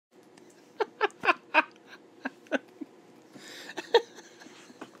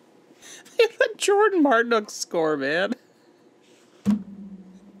Jordan Martinook's score, man.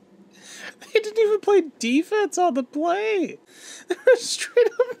 They didn't even play defense on the play. There was straight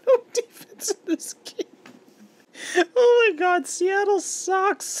up no defense in this game. Oh my god, Seattle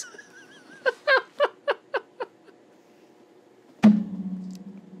sucks.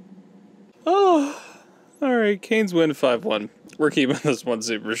 Oh, alright, Canes win 5-1. We're keeping this one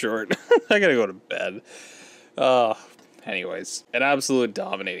super short. I gotta go to bed. Anyways, an absolute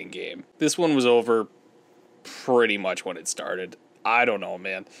dominating game. This one was over pretty much when it started. I don't know,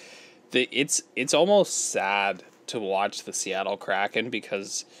 man. It's almost sad to watch the Seattle Kraken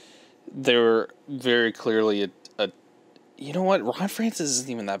because they're very clearly a you know what? Ron Francis isn't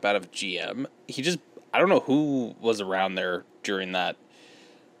even that bad of a GM. I don't know who was around there during that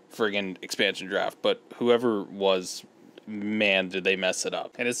friggin' expansion draft, but whoever was, man, did they mess it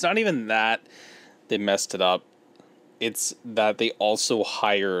up. And it's not even that they messed it up. It's that they also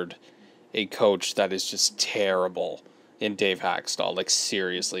hired a coach that is just terrible in Dave Hackstall. Like,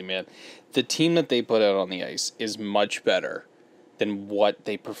 seriously, man. The team that they put out on the ice is much better than what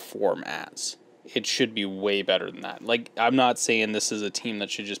they perform as. It should be way better than that. Like, I'm not saying this is a team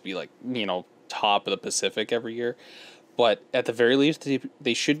that should just be, like, you know, top of the Pacific every year. But at the very least,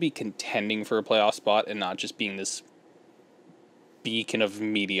 they should be contending for a playoff spot and not just being this beacon of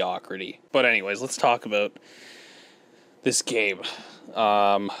mediocrity. But anyways, let's talk about this game.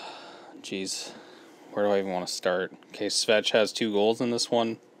 Jeez, where do I even want to start? Okay, Svech has 2 goals in this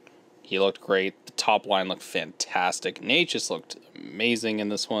one. He looked great. The top line looked fantastic. Nate just looked amazing in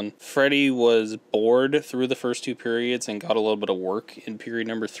this one. Freddie was bored through the first 2 periods and got a little bit of work in period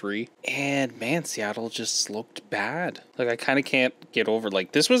number 3. And man, Seattle just looked bad. Like, I kind of can't get over,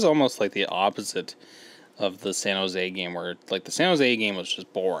 like, this was almost like the opposite of the San Jose game where, like, the San Jose game was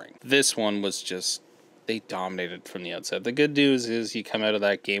just boring. This one was just, they dominated from the outside. The good news is you come out of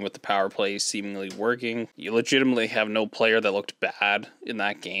that game with the power play seemingly working. You legitimately have no player that looked bad in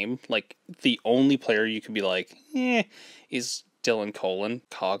that game. Like, the only player you could be like, is Dylan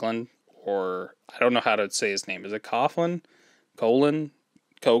Coghlan, or I don't know how to say his name. Is it Coghlan? Coghlan?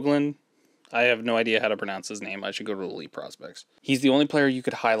 I have no idea how to pronounce his name. I should go to Elite Prospects. He's the only player you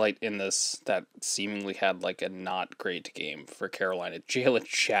could highlight in this that seemingly had like a not great game for Carolina. Jalen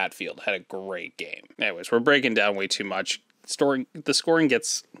Chatfield had a great game. Anyways, we're breaking down way too much. The scoring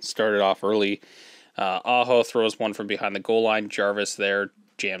gets started off early. Aho throws one from behind the goal line. Jarvis there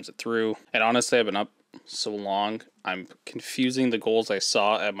jams it through. And honestly, I've been up so long, I'm confusing the goals I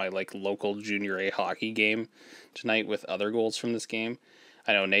saw at my like local junior A hockey game tonight with other goals from this game.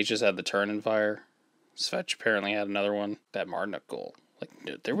 I know Nate just had the turn and fire. Svech apparently had another one. That Martinook goal. Like,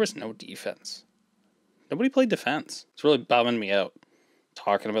 dude, there was no defense. Nobody played defense. It's really bumming me out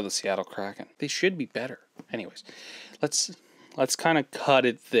talking about the Seattle Kraken. They should be better. Anyways, let's kind of cut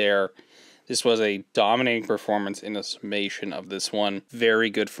it there. This was a dominating performance in a summation of this one. Very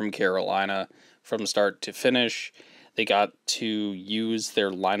good from Carolina from start to finish. They got to use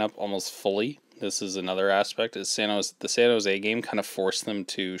their lineup almost fully. This is another aspect. The San Jose game kind of forced them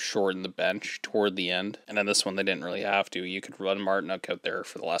to shorten the bench toward the end. And then this one, they didn't really have to. You could run Martinook out there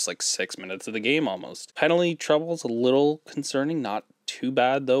for the last like 6 minutes of the game almost. Penalty trouble's a little concerning. Not too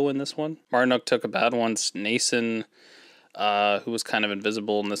bad, though, in this one. Martinook took a bad one. Nason, who was kind of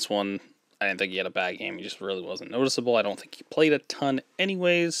invisible in this one, I didn't think he had a bad game. He just really wasn't noticeable. I don't think he played a ton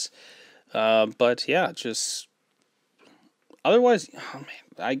anyways. But yeah, just... Otherwise, oh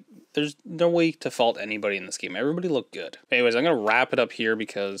man, there's no way to fault anybody in this game. Everybody looked good. Anyways, I'm going to wrap it up here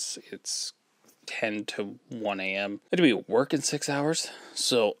because it's 10 to 1 a.m. I had to be at work in 6 hours.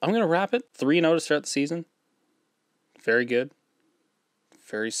 So I'm going to wrap it. 3-0 to start the season. Very good.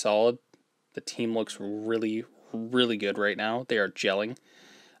 Very solid. The team looks really, really good right now. They are gelling.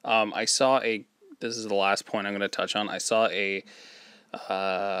 I saw this is the last point I'm going to touch on. I saw I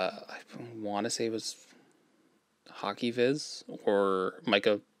want to say it was Hockey Viz or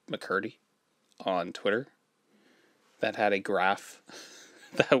Micah McCurdy on Twitter that had a graph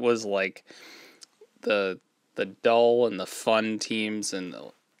that was like the dull and the fun teams, and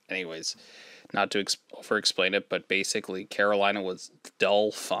anyways, not to over-explain it, but basically Carolina was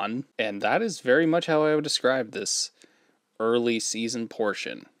dull fun, and that is very much how I would describe this early season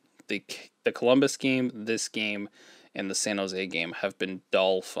portion. The Columbus game, this game, and the San Jose game have been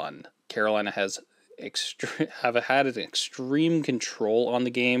dull fun. Carolina have had an extreme control on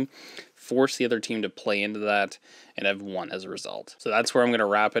the game, forced the other team to play into that, and have won as a result. So that's where I'm going to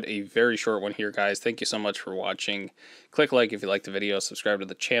wrap it. A very short one here, guys. Thank you so much for watching. Click like if you like the video. Subscribe to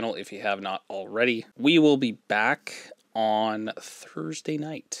the channel if you have not already. We will be back on Thursday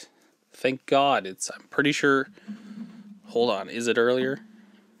night. Thank God. I'm pretty sure... Hold on. Is it earlier?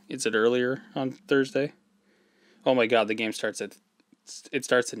 Is it earlier on Thursday? Oh my God, the game starts at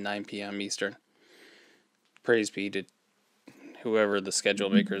 9 p.m. Eastern. Praise be to whoever the schedule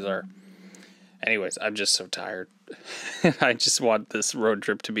makers are. Anyways, I'm just so tired. I just want this road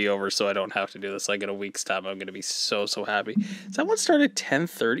trip to be over so I don't have to do this like in a week's time. I'm going to be so happy. Does that one start at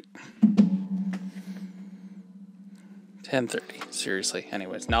 10:30? 10:30. Seriously.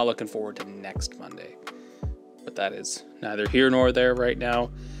 Anyways, not looking forward to next Monday. But that is neither here nor there right now.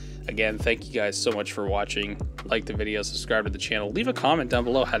 Again, thank you guys so much for watching. Like the video, subscribe to the channel. Leave a comment down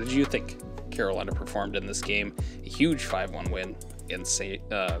below. How did you think Carolina performed in this game? A huge 5-1 win against why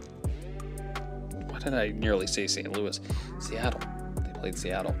did I nearly say St. Louis? Seattle. They played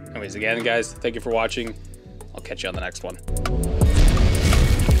Seattle. Anyways, again, guys, thank you for watching. I'll catch you on the next one.